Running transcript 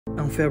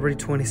On February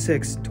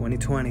 26,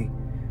 2020,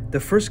 the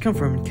first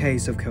confirmed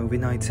case of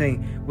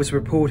COVID-19 was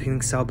reported in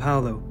Sao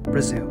Paulo,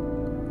 Brazil.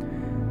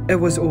 It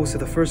was also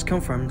the first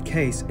confirmed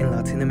case in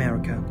Latin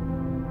America.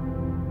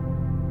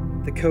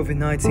 The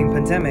COVID-19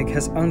 pandemic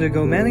has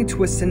undergone many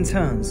twists and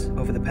turns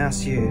over the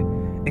past year,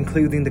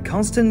 including the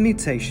constant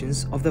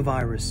mutations of the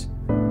virus.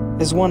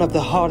 As one of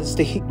the hardest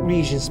hit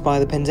regions by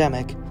the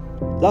pandemic,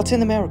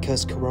 Latin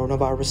America's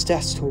coronavirus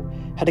death toll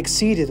had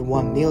exceeded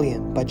 1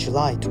 million by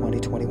July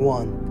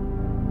 2021.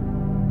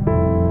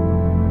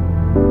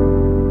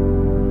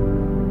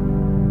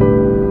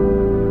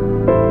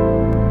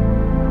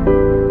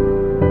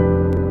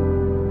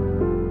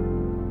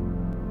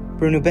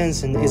 Bruno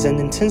Benson is an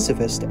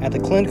intensivist at the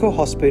clinical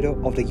hospital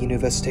of the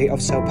University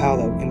of Sao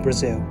Paulo in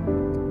Brazil.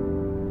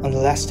 On the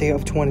last day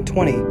of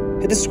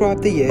 2020, he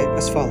described the year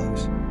as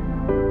follows.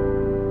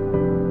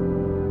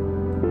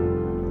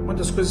 Uma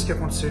das coisas que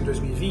aconteceu em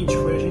 2020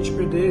 foi a gente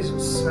perder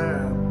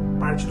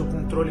parte do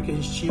controle que a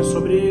gente tinha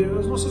sobre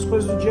as nossas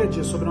coisas do dia a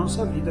dia, sobre a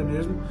nossa vida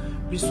mesmo,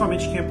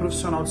 principalmente quem é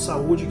profissional de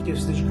saúde, que teve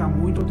que se dedicar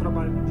muito ao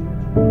trabalho no dia a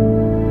dia.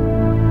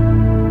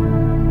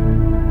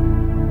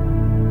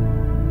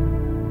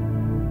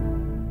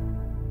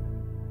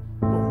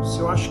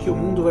 Eu acho que o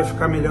mundo vai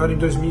ficar melhor em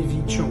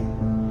 2021.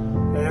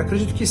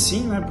 Acredito que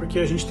sim, né? Porque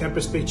a gente tem a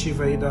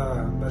perspectiva aí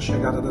da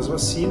chegada das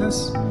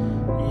vacinas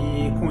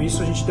e com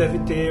isso a gente deve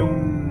ter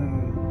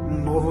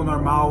um novo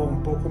normal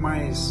um pouco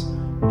mais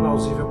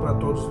plausível para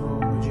todos no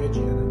dia a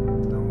dia, né?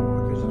 Então,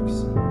 acredito que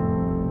sim.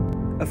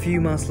 A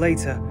few months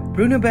later,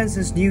 Bruno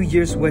Benson's New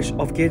Year's wish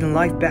of getting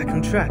life back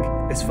on track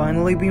is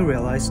finally being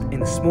realized in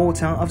the small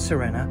town of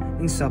Serena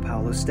in Sao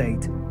Paulo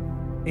State.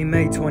 In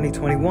May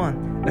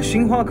 2021, a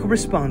Xinhua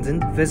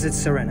correspondent visits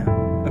Serena,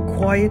 a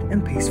quiet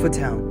and peaceful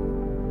town.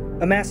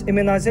 A mass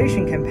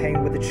immunization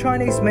campaign with the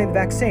Chinese-made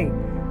vaccine,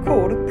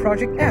 called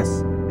Project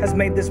S, has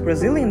made this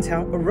Brazilian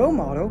town a role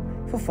model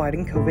for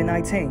fighting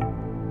COVID-19.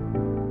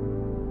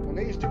 No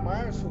mês de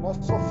março, nós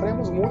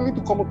sofremos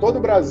muito, como todo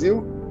o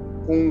Brasil,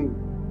 com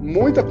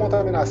muita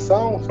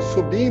contaminação,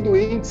 subindo o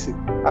índice.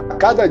 A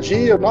cada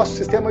dia, o nosso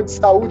sistema de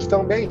saúde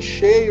também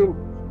cheio,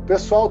 o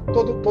pessoal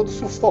todo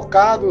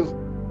sufocado,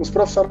 os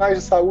profissionais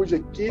de saúde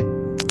aqui,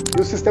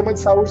 e o sistema de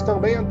saúde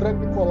também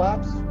entrando em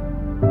colapso.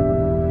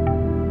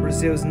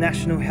 Brazil's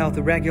National Health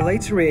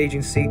Regulatory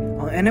Agency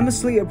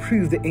unanimously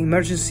approved the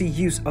emergency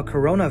use of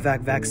CoronaVac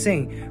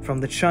vaccine from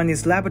the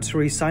Chinese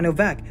laboratory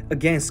Sinovac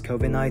against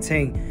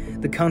COVID-19.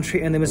 The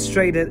country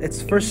administered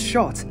its first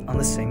shot on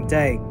the same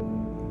day.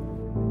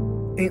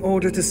 In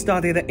order to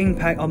study the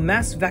impact of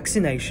mass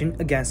vaccination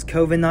against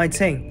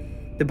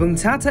COVID-19, the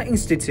Buntata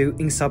Institute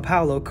in Sao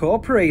Paulo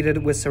cooperated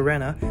with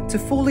Serena to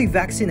fully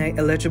vaccinate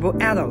eligible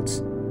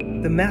adults.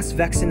 The mass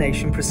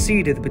vaccination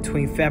proceeded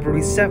between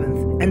February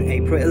 7th and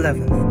April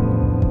 11th.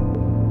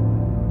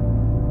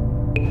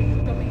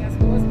 Tomei as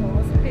 2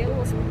 doses pelo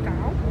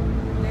hospital,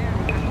 né,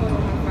 a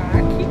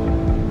Coronavac.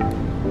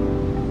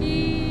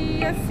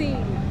 E assim,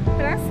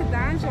 para a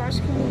cidade eu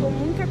acho que mudou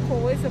muita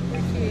coisa,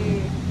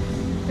 porque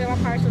pela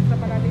parte de eu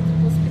trabalhar dentro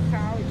do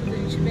hospital e tudo, a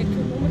gente vê que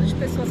o número de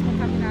pessoas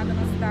contaminadas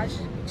na cidade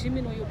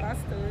diminuiu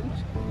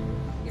bastante.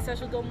 Isso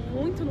ajudou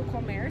muito no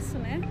comércio,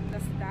 né, da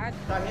cidade.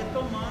 Está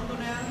retomando,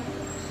 né,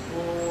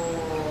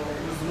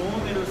 os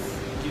números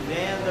de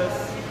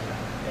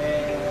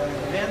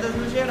vendas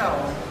no geral,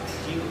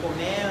 de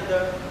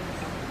encomenda,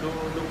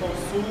 do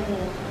consumo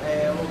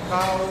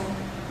local,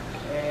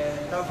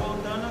 está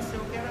voltando a ser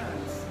o que era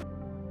antes.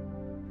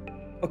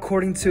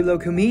 According to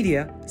local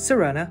media,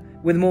 Serena,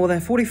 with more than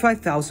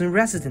 45,000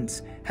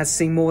 residents, has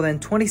seen more than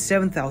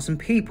 27,000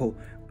 people,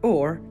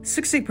 or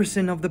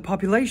 60% of the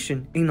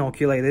population,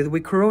 inoculated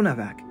with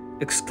CoronaVac,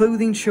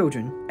 excluding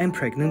children and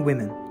pregnant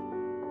women.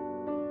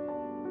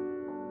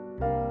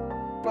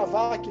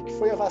 CoronaVac, que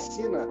foi a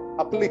vacina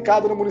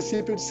aplicada no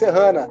município de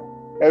Serrana,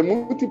 é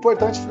muito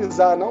importante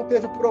frisar, não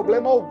teve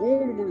problema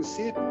algum no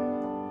município,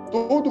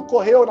 tudo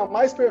correu na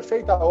mais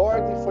perfeita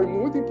ordem, foi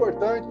muito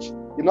importante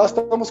e nós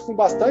estamos com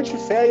bastante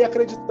fé e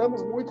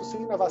acreditamos muito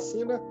sim na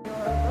vacina. Eu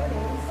adorei,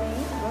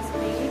 sim,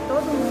 gostei,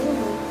 todo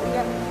mundo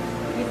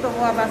que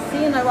tomou a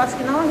vacina, eu acho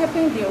que não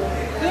arrependeu.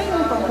 Quem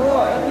não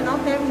tomou é que não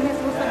teve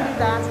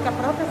responsabilidade com a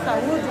própria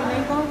saúde e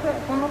nem com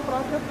o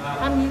próprio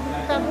amigo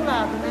que está do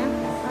lado, né?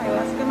 Eu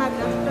acho que é uma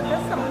grande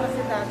proteção para a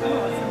cidade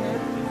nossa, né?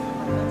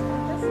 Uma grande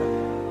proteção.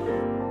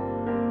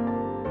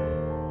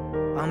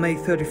 On May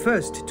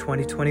 31st,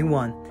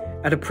 2021,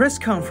 at a press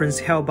conference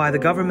held by the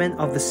government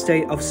of the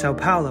state of Sao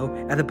Paulo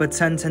at the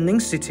Butantan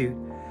Institute,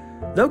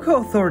 local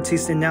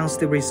authorities announced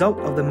the result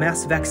of the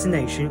mass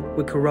vaccination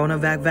with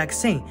CoronaVac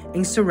vaccine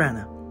in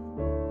Serena.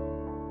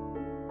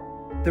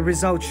 The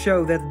results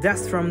show that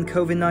deaths from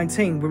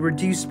COVID-19 were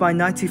reduced by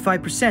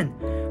 95%,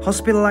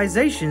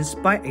 hospitalizations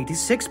by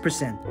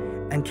 86%,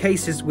 and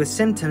cases with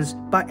symptoms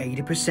by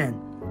 80%.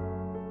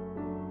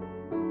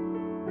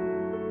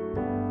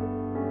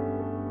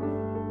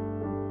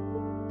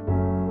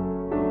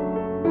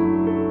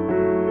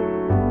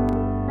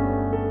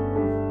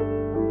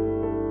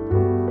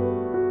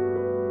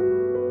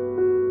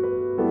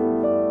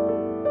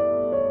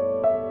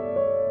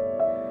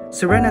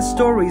 Serena's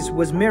stories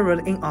was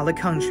mirrored in other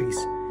countries.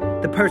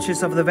 The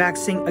purchase of the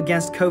vaccine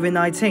against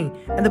COVID-19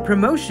 and the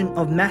promotion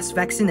of mass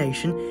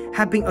vaccination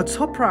have been a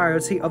top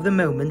priority of the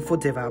moment for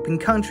developing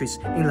countries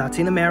in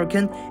Latin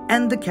America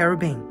and the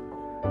Caribbean.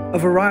 A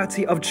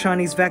variety of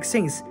Chinese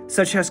vaccines,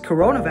 such as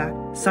CoronaVac,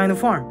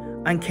 Sinopharm,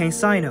 and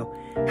CanSino,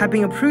 have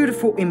been approved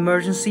for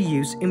emergency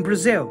use in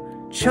Brazil,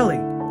 Chile,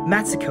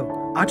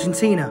 Mexico,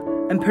 Argentina,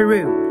 and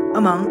Peru,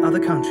 among other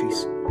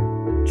countries.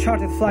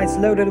 Chartered flights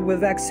loaded with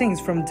vaccines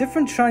from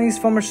different Chinese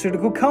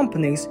pharmaceutical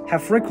companies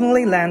have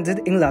frequently landed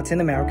in Latin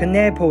American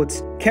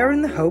airports,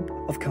 carrying the hope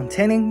of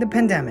containing the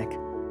pandemic.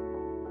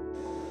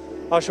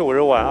 25日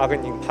晚，阿根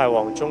廷派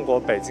往中国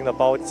北京的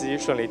包机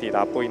顺利抵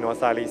达布宜诺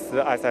斯艾利斯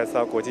埃塞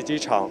塞国际机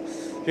场，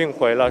运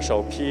回了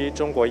首批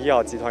中国医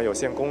药集团有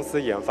限公司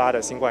研发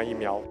的新冠疫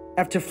苗。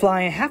After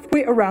flying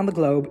halfway around the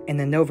globe in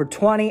an over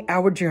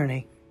 20-hour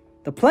journey,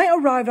 the plane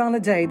arrived on a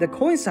day that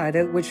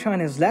coincided with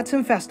China's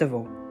Latin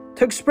Festival.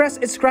 To express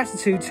its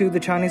gratitude to the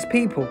Chinese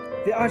people,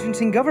 the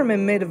Argentine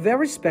government made a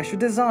very special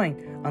design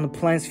on the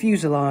plane's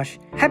fuselage.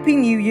 Happy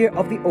New Year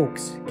of the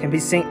Ox can be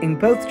seen in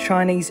both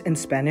Chinese and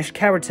Spanish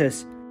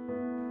characters.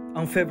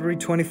 On February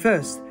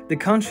 21st, the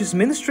country's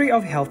Ministry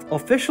of Health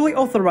officially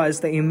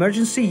authorized the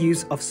emergency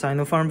use of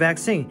Sinopharm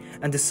vaccine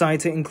and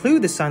decided to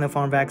include the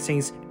Sinopharm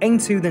vaccines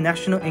into the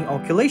national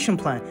inoculation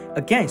plan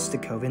against the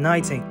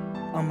COVID-19.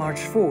 On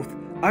March 4th,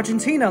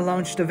 Argentina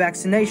launched the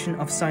vaccination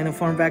of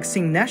Sinopharm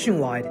vaccine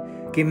nationwide,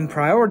 giving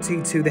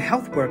priority to the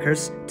health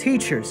workers,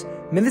 teachers,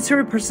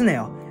 military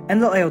personnel,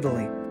 and the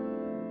elderly.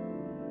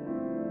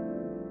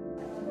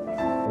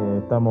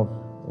 Estamos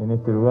en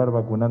este lugar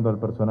vacunando al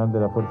personal de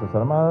las Fuerzas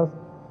Armadas,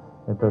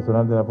 el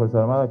personal de las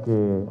Fuerzas Armadas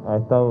que ha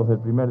estado desde el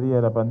primer día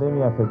de la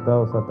pandemia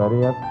afectados a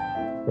tareas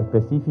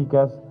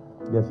específicas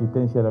de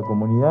asistencia a la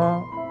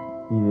comunidad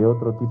y de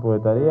otro tipo de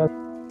tareas.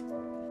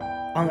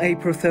 On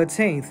April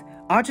 13th,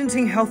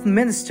 Argentine Health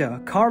Minister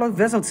Carlo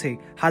Veselti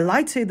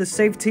highlighted the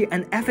safety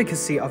and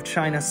efficacy of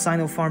China's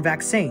Sinopharm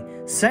vaccine,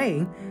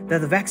 saying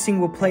that the vaccine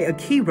will play a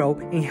key role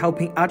in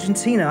helping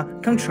Argentina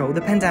control the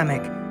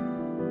pandemic.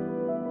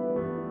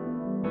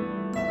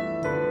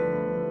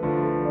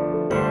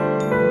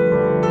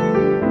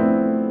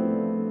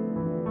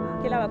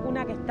 Que la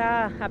vacuna que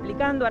está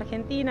aplicando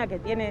Argentina, que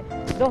tiene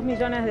 2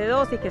 millones de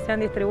dosis que se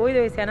han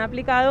distribuido y se han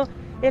aplicado,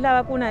 es la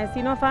vacuna de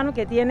Sinopharm,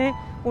 que tiene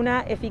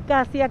una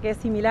eficacia que es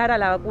similar a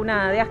la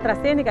vacuna de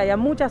AstraZeneca y a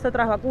muchas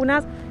otras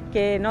vacunas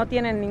que no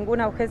tienen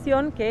ninguna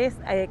objeción, que es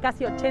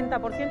casi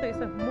 80%, y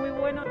eso es muy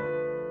bueno.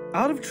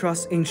 Out of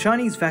trust in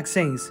Chinese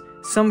vaccines,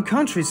 some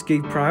countries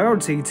gave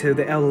priority to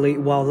the elderly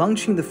while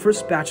launching the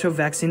first batch of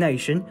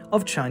vaccination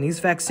of Chinese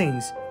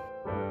vaccines.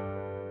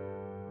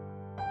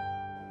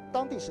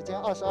 当地时间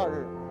22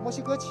日，墨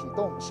西哥启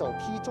动首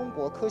批中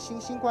国科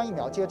兴新冠疫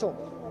苗接种。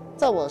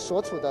在我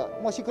所处的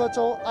墨西哥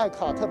州艾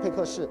卡特佩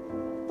克市，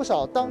不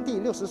少当地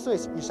60岁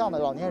以上的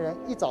老年人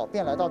一早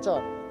便来到这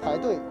儿排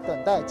队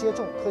等待接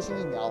种科兴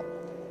疫苗。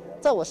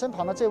在我身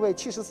旁的这位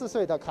74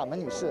岁的卡门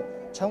女士，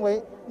成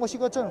为墨西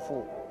哥政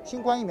府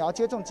新冠疫苗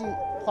接种计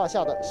划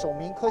下的首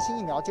名科兴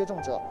疫苗接种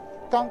者，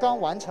刚刚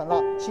完成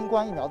了新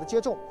冠疫苗的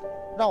接种。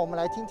让我们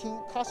来听听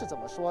她是怎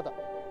么说的。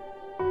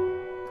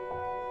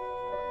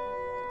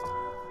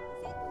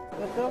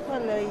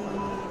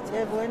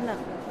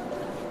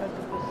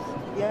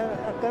Ya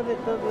acabe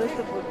todo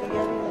esto porque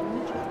ya ha habido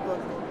muchas cosas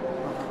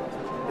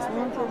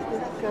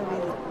que ha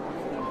habido.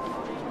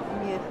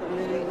 Y eso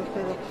le digo,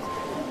 pero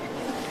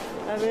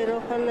a ver,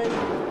 ojalá y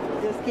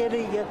Dios quiere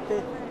y ya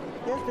esté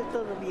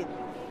todo bien.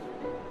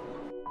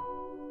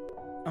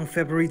 On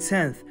February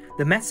 10th,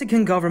 the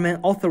Mexican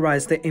government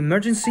authorized the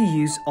emergency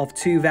use of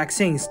 2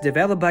 vaccines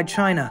developed by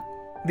China.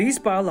 These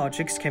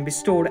biologics can be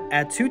stored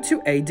at 2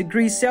 to 8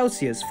 degrees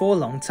Celsius for a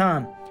long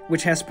time,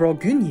 which has brought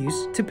good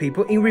news to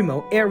people in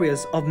remote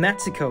areas of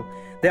Mexico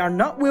that are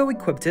not well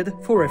equipped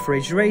for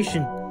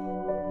refrigeration.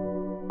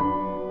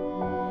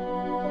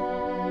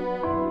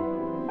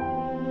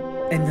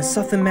 In the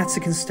southern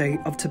Mexican state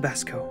of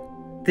Tabasco,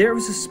 there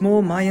is a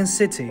small Mayan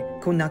city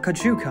called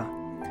Nacajuca,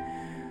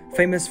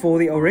 famous for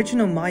the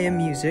original Mayan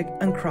music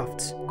and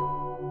crafts.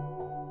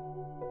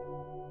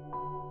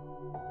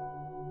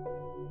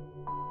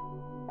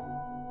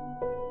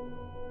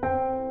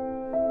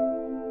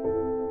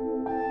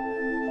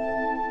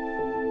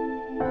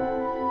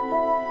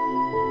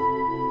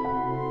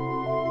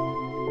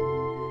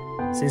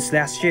 Since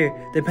last year,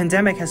 the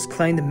pandemic has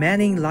claimed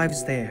many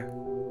lives there.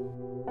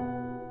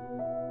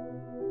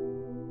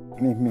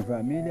 Mi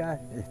familia,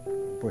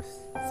 pues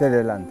se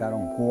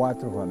adelantaron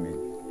 4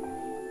 familias.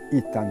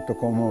 Y tanto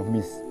como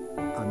mis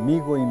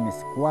amigos y mis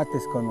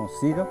cuates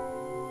conocidos,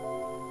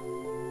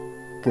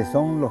 que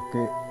son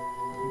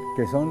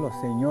los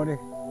señores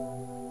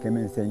que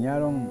me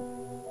enseñaron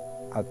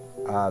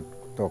a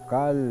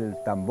tocar el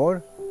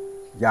tambor,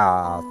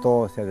 ya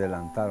todos se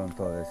adelantaron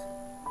todo eso.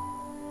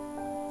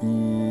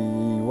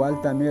 Y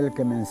igual también el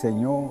que me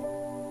enseñó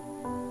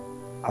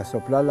a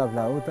soplar la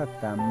flauta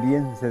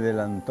también se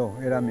adelantó.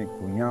 Era mi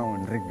cuñado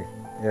Enrique,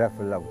 era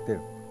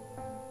flautero.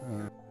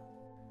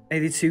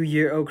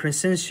 82-year-old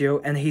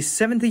Crescencio and his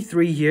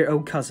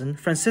 73-year-old cousin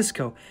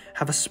Francisco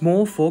have a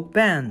small folk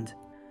band.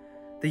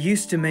 They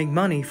used to make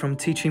money from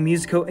teaching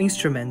musical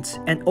instruments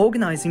and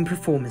organizing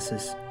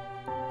performances.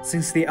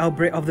 Since the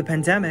outbreak of the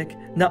pandemic,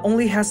 not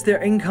only has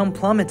their income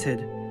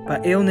plummeted,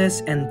 but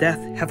illness and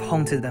death have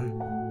haunted them.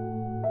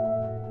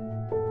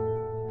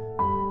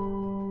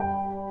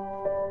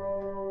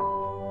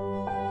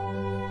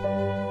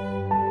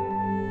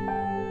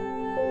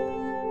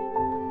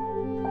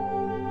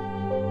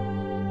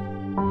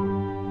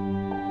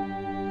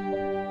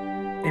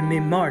 In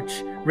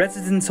mid-March,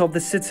 residents of the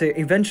city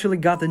eventually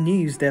got the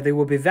news that they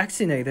will be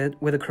vaccinated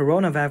with a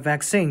coronavirus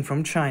vaccine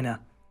from China.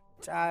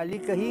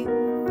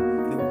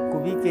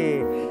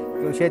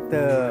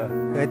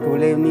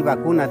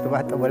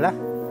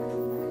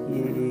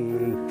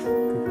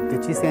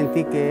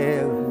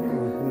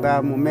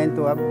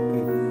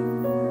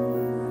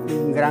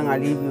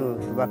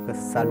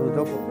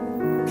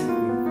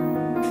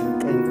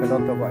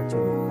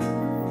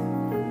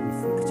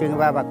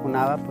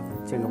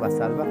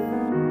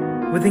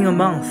 Within a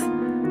month,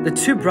 the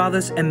two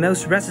brothers and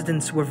most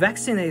residents were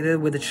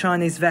vaccinated with the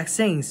Chinese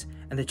vaccines,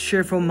 and the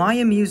cheerful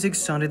Mayan music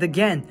sounded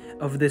again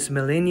over this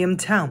millennium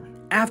town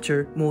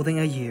after more than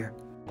a year.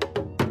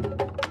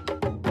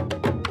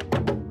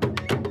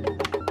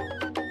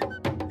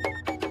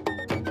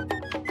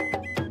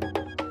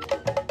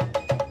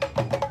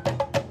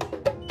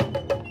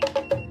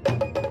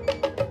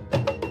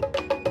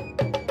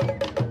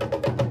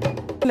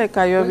 Le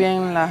cayó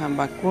bien las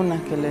vacunas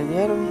que le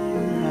dieron,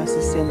 ya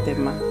se siente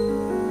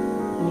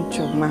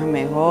mucho más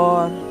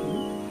mejor,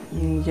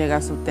 llega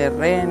a su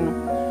terreno,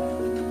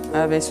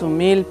 a ver su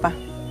milpa,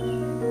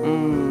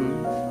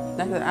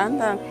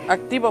 anda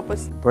activo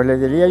pues. Pues le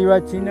diría yo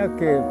a China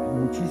que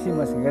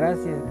muchísimas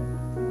gracias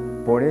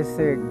por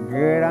ese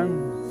gran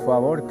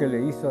favor que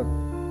le hizo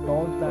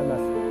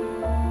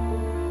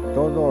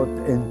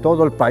en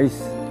todo el país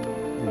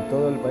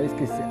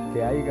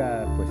que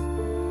haya pues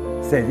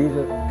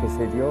cedido,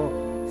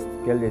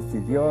 que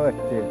decidió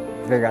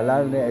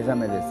regalarle esa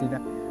medicina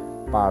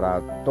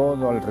para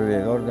todo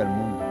alrededor del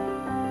mundo.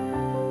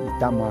 Y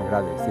estamos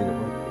agradecidos.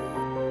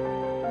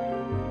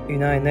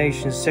 United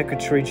Nations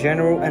Secretary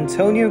General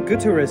Antonio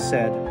Guterres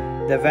said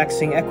that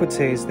vaccine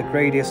equity is the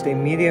greatest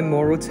immediate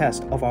moral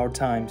test of our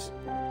times.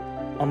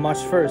 On March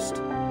 1st,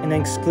 in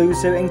an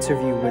exclusive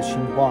interview with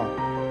Xinhua,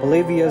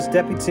 Bolivia's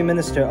Deputy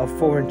Minister of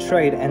Foreign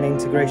Trade and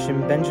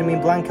Integration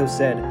Benjamin Blanco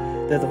said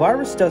that the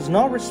virus does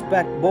not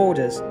respect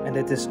borders and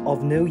it is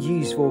of no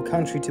use for a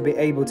country to be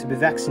able to be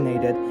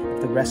vaccinated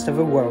if the rest of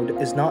the world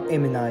is not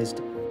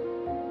immunized.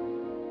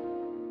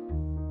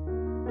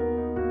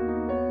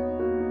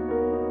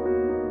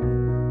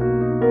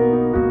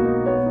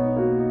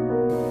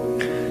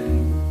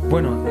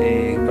 Bueno,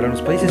 para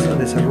los países en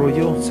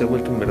desarrollo se ha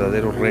vuelto un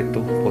verdadero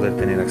reto poder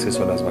tener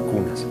acceso a las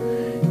vacunas.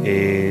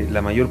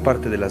 La mayor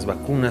parte de las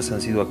vacunas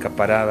han sido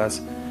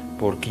acaparadas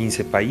por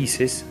 15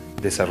 países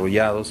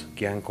desarrollados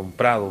que han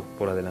comprado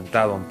por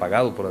adelantado, han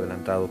pagado por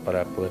adelantado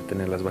para poder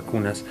tener las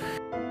vacunas.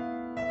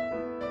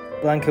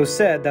 Blanco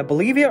said that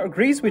Bolivia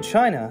agrees with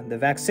China that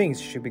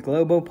vaccines should be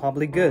global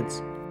public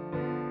goods.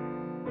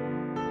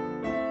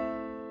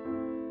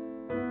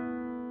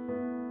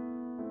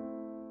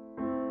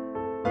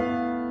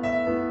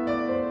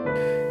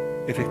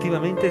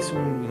 Efectivamente,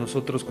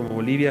 nosotros como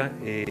Bolivia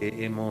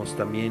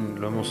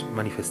lo hemos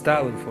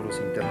manifestado en foros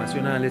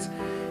internacionales.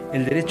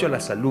 El derecho a la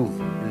salud,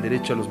 el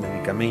derecho a los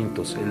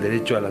medicamentos, el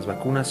derecho a las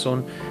vacunas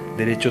son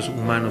derechos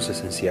humanos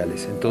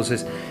esenciales.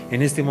 Entonces,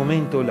 en este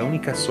momento, la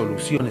única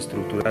solución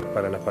estructural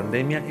para la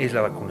pandemia es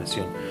la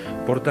vacunación.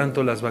 Por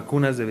tanto, las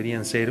vacunas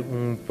deberían ser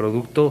un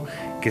producto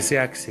que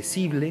sea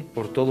accesible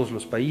por todos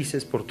los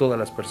países, por todas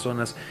las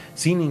personas,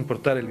 sin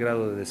importar el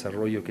grado de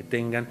desarrollo que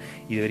tengan,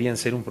 y deberían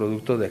ser un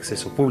producto de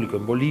acceso público.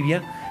 En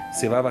Bolivia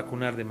se va a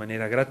vacunar de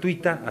manera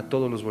gratuita a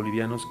todos los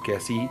bolivianos que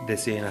así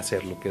deseen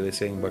hacerlo, que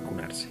deseen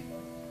vacunarse.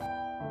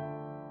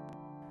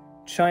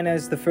 China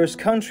is the first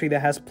country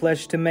that has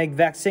pledged to make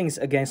vaccines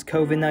against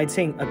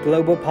COVID-19 a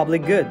global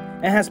public good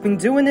and has been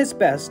doing its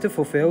best to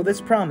fulfill this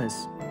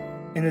promise.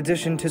 In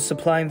addition to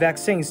supplying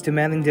vaccines to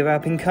many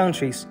developing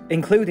countries,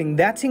 including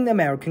Latin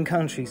American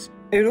countries,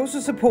 it also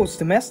supports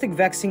domestic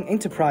vaccine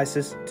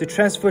enterprises to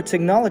transfer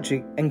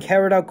technology and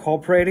carry out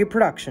cooperative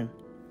production.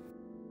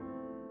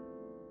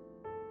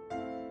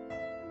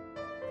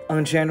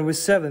 On January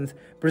 7th,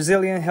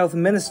 Brazilian Health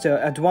Minister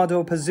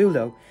Eduardo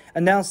Pazuello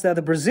announced that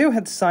Brazil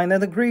had signed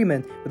an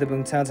agreement with the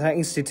Butantan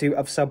Institute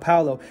of Sao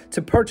Paulo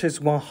to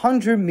purchase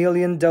 100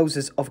 million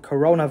doses of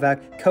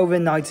CoronaVac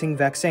COVID-19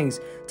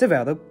 vaccines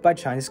developed by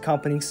Chinese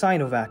company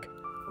Sinovac.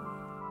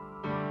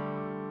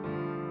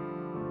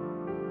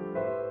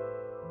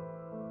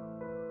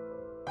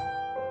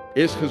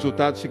 Esse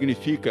resultado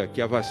significa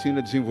que a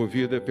vacina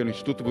desenvolvida pelo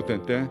Instituto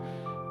Butantan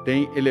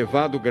tem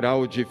elevado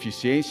grau de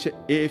eficiência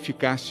e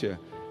eficácia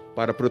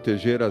para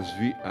proteger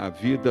a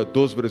vida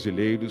dos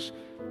brasileiros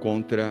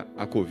contra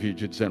a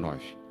Covid-19.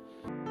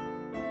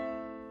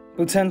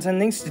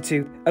 Butantan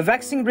Institute, a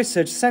vaccine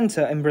research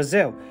center in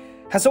Brazil,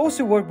 has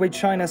also worked with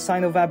China's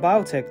Sinovac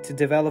Biotech to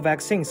develop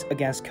vaccines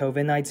against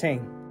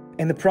COVID-19.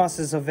 In the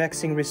process of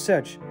vaccine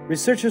research,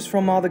 researchers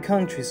from other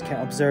countries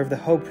can observe the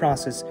whole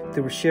process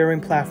through a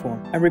sharing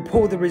platform and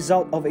report the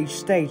result of each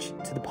stage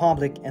to the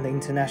public and the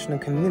international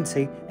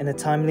community in a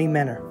timely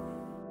manner.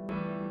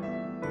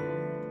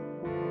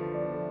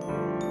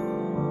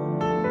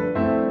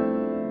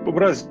 O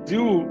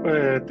Brasil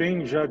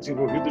tem já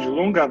desenvolvido de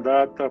longa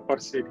data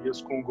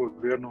parcerias com o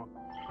governo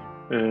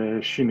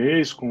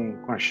chinês, com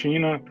a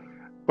China,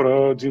 para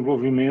o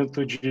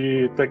desenvolvimento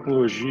de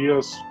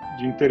tecnologias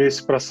de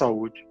interesse para a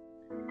saúde.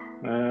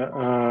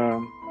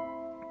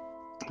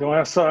 Então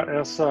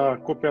essa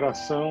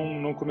cooperação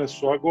não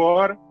começou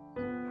agora,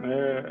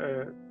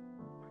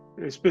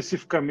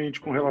 especificamente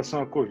com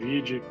relação à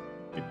Covid,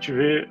 a gente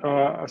vê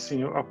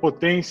a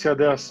potência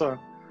dessa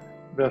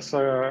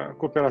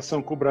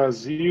cooperação com o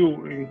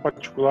Brasil, em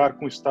particular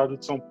com o Estado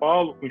de São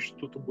Paulo, com o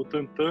Instituto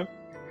Butantan.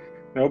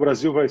 O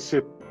Brasil vai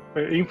ser,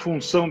 em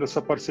função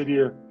dessa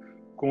parceria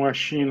com a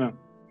China,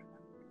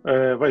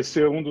 vai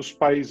ser um dos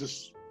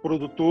países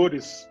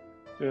produtores,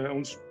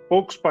 um dos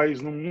poucos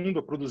países no mundo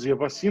a produzir a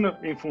vacina,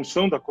 em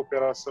função da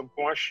cooperação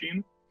com a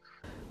China.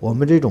 我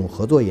们这种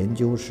合作研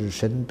究是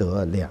深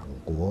得两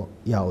国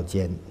药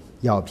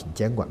品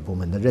监管部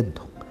门的认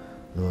同。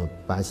那么，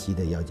巴西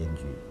的药监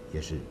局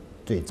也是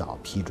最早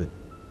批准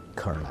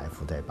科尔莱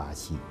夫在巴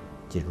西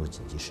进入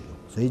紧急使用。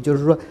所以就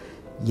是说，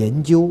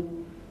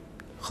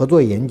合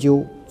作研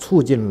究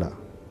促进了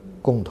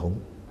共同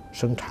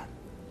生产，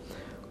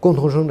共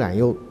同生产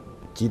又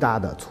极大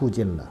的促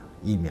进了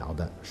疫苗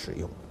的使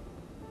用。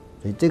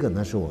所以这个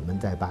呢，是我们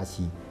在巴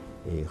西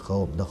和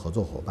我们的合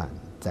作伙伴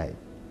在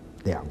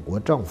两国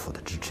政府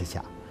的支持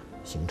下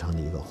形成的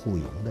一个互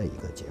赢的一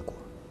个结果。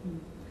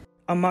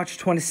On March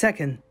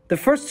 22nd, the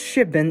first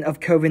shipment of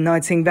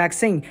COVID-19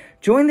 vaccine,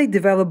 jointly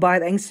developed by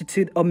the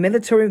Institute of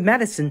Military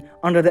Medicine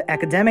under the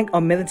Academic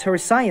of Military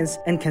Science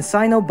and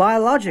Casino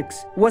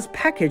Biologics, was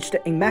packaged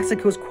in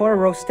Mexico's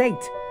Querétaro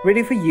state,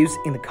 ready for use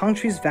in the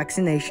country's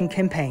vaccination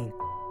campaign.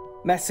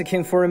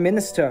 Mexican Foreign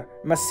Minister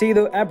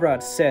Marcelo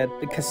Ebrard said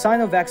the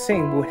Casino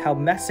vaccine would help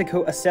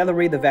Mexico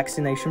accelerate the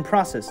vaccination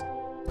process.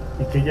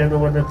 Y que ya no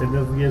van a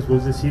tener riesgo,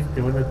 es decir,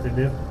 que van a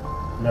tener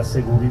la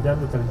seguridad,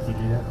 la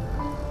tranquilidad.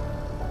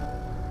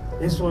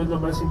 Eso es lo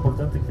más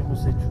importante que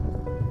hemos hecho.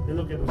 Es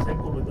lo que nos ha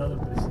encomendado el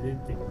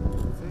presidente.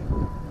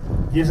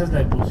 Y esa es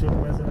la emoción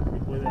más grande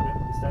que puede haber,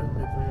 estar en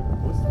una entrega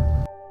como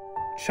esta.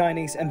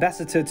 Chinese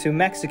ambassador to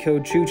Mexico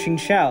Zhu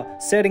Qingshao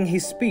said in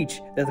his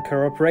speech that the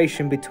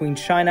cooperation between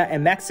China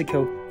and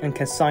Mexico and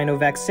Casino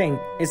vaccine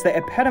is the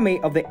epitome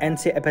of the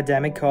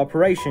anti-epidemic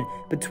cooperation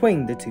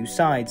between the two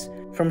sides.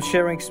 From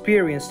sharing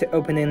experience to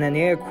opening an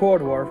air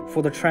corridor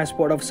for the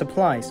transport of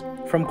supplies,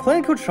 from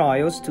clinical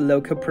trials to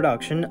local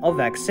production of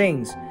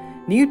vaccines,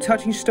 new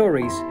touching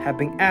stories have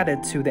been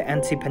added to the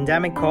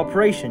anti-pandemic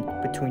cooperation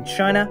between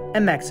China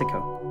and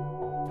Mexico.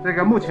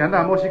 目前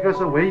呢，墨西哥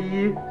是唯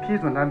一批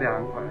准了2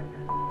款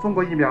中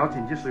国疫苗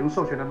紧急使用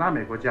授权的拉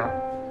美国家。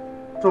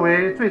作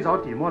为最早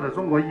底墨的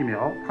中国疫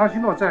苗，康希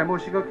诺在墨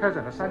西哥开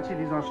展的3期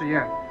临床试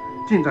验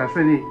进展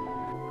顺利。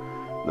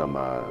那么，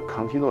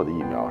康希诺的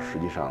疫苗实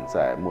际上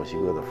在墨西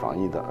哥的防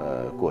疫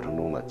的过程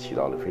中呢，起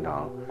到了非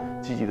常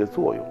积极的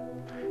作用。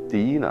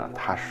第一呢，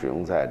它使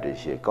用在这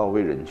些高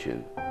危人群、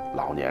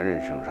老年人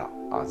身上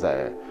啊，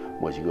在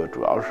墨西哥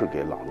主要是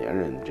给老年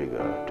人这个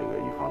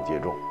预防接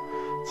种。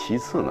其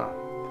次呢，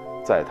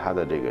在它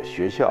的这个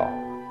学校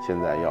现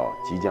在要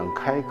即将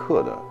开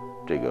课的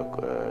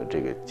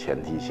这个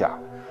前提下，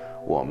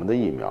我们的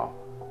疫苗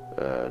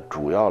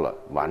主要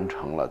完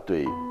成了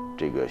对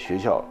这个学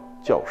校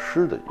教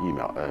师的疫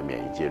苗免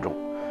疫接种，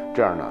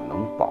这样呢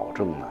能保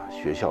证呢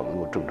学校能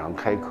够正常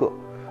开课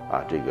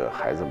啊，这个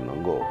孩子们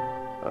能够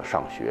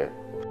上学。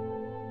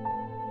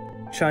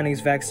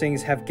Chinese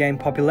vaccines have gained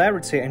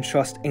popularity and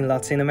trust in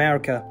Latin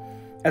America.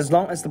 As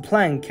long as the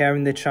plane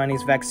carrying the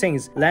Chinese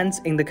vaccines lands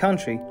in the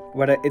country,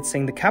 whether it's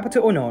in the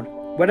capital or not,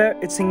 whether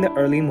it's in the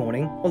early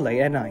morning or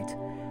late at night,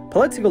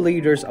 political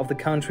leaders of the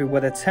country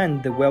will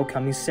attend the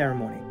welcoming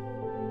ceremony.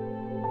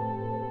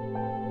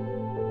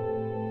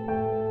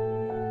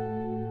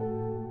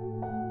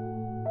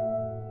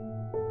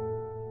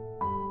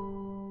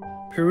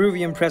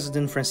 Peruvian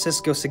President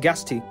Francisco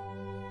Sagasti,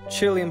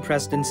 Chilean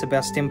President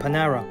Sebastián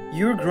Pinera,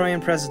 Uruguayan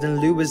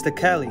President Luis de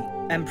Kelly,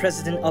 and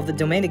President of the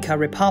Dominican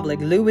Republic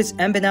Luis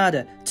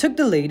Abinader took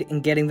the lead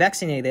in getting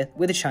vaccinated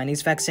with the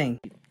Chinese vaccine.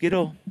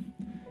 Quiero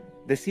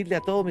decirle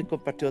a todos mis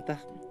compatriotas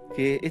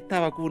que esta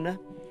vacuna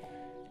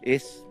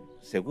es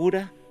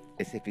segura,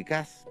 es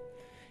eficaz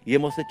y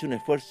hemos hecho un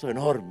esfuerzo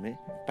enorme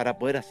para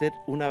poder hacer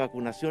una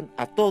vacunación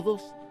a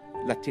todos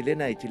las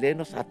chilenas y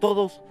chilenos, a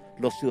todos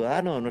los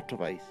ciudadanos de nuestro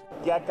país.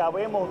 Que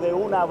acabemos de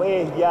una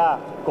vez ya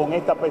con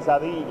esta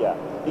pesadilla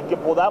y que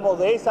podamos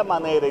de esa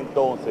manera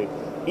entonces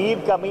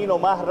ir camino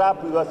más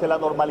rápido hacia la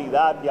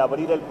normalidad y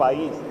abrir el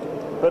país.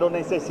 Pero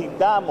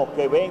necesitamos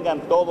que vengan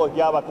todos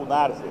ya a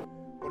vacunarse.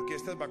 Porque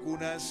estas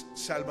vacunas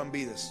salvan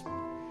vidas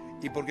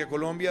y porque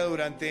Colombia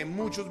durante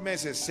muchos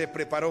meses se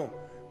preparó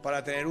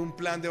para tener un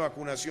plan de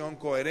vacunación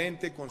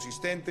coherente,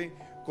 consistente,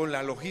 con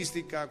la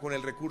logística, con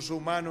el recurso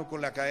humano,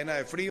 con la cadena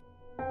de frío.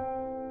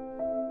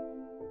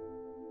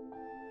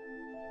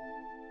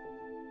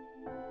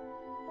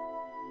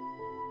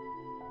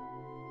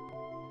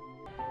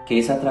 Que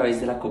es a través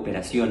de la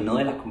cooperación, no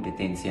de la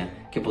competencia,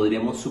 que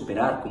podríamos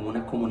superar como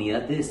una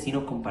comunidad de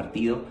destino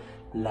compartido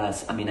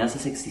las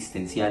amenazas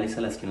existenciales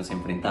a las que nos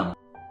enfrentamos.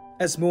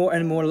 As more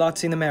and more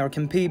Latin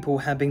American people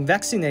have been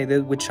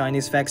vaccinated with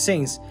Chinese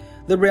vaccines,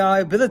 the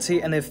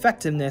reliability and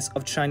effectiveness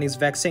of Chinese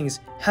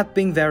vaccines have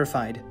been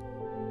verified.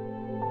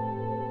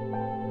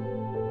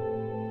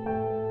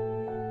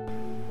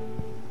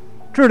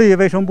 智利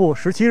卫生部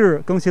17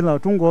日更新了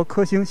中国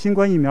科兴新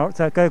冠疫苗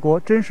在该国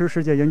真实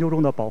世界研究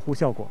中的保护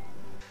效果。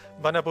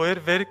 van a poder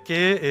ver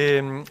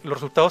que los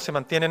resultados se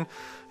mantienen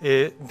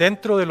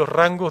dentro de los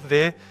rangos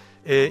de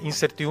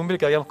incertidumbre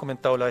que habíamos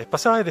comentado la vez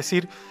pasada, es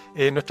decir,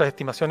 nuestras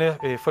estimaciones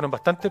fueron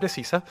bastante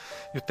precisas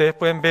y ustedes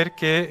pueden ver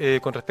que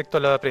con respecto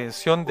a la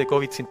prevención de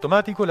COVID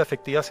sintomático, la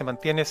efectividad se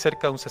mantiene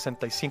cerca de un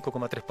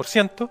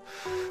 65,3%,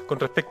 con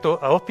respecto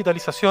a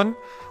hospitalización,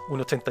 un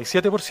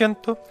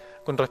 87%,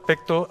 con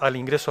respecto al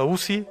ingreso a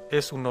UCI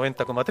es un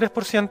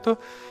 90,3%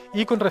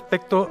 y con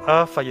respecto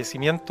a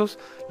fallecimientos,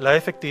 la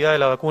efectividad de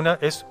la vacuna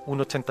es un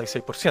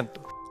 86%.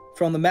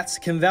 From the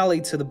Mexican Valley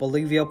to the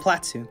Bolivia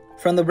Plateau,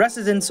 from the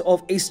residents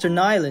of Eastern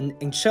Island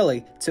in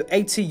Chile to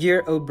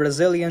 80-year-old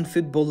Brazilian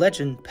football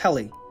legend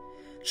Pelé,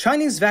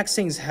 Chinese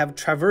vaccines have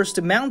traversed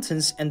the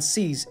mountains and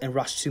seas and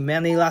rushed to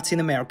many Latin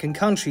American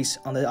countries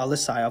on the other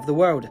side of the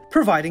world,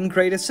 providing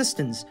great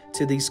assistance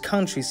to these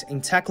countries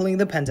in tackling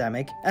the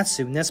pandemic as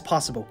soon as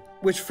possible,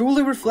 which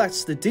fully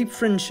reflects the deep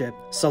friendship,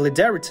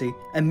 solidarity,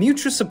 and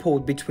mutual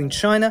support between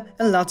China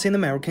and Latin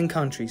American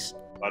countries.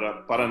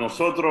 Para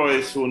nosotros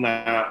es un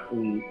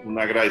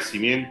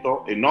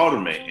agradecimiento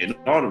enorme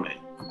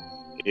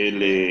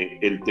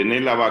el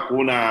tener la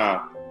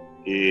vacuna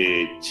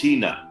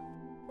china.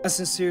 A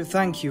sincere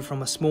thank you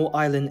from a small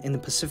island in the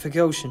Pacific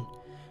Ocean,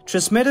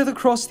 transmitted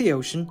across the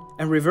ocean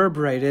and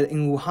reverberated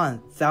in Wuhan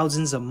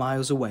thousands of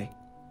miles away.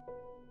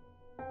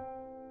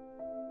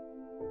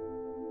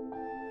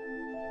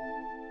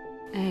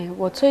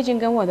 我最近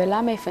跟我的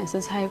拉美粉丝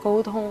在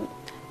沟通，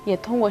也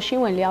通过新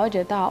闻了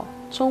解到，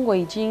中国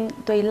已经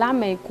对拉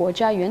美国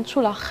家援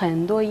助了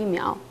很多疫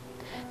苗，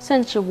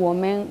甚至我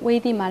们危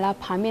地马拉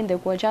旁边的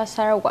国家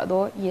萨尔瓦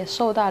多也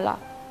收到了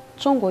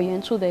中国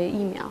援助的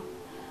疫苗。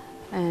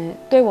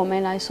对我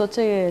们来说，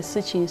这个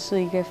事情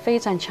是一个非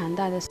常强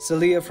大的。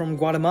Celia from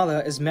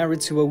Guatemala is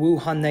married to a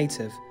Wuhan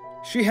native.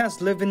 She has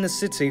lived in the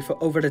city for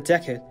over a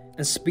decade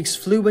and speaks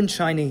fluent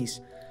Chinese.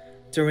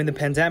 During the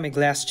pandemic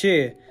last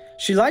year,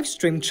 she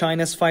live-streamed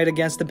China's fight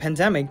against the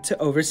pandemic to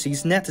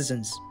overseas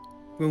netizens.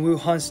 When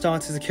Wuhan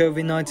started the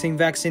COVID-19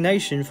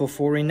 vaccination for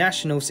foreign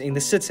nationals in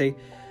the city,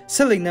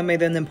 Selena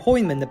made an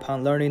appointment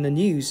upon learning the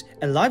news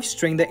and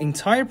live-streamed the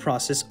entire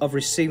process of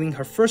receiving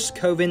her first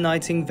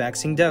COVID-19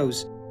 vaccine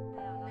dose.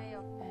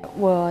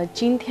 我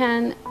今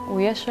天5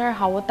月12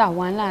号，我打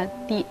完了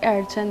第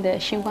2针的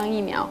新冠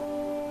疫苗。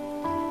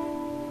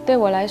对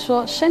我来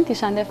说，身体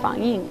上的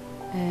反应，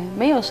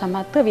没有什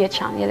么特别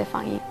强烈的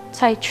反应。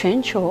在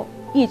全球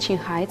疫情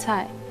还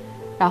在，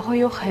然后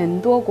有很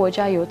多国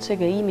家有这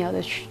个疫苗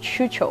的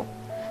需求，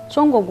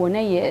中国国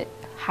内也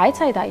还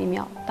在打疫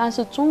苗，但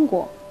是中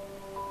国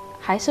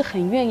还是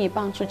很愿意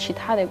帮助其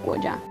他的国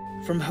家。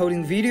 From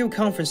holding video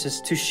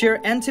conferences to share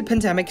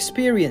anti-pandemic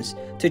experience,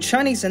 to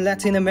Chinese and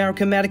Latin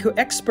American medical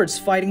experts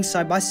fighting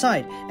side by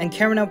side and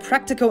carrying out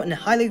practical and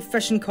highly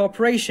efficient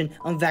cooperation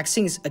on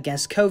vaccines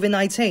against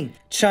COVID-19,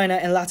 China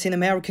and Latin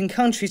American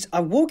countries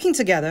are working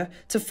together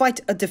to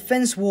fight a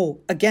defense war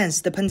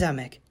against the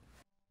pandemic.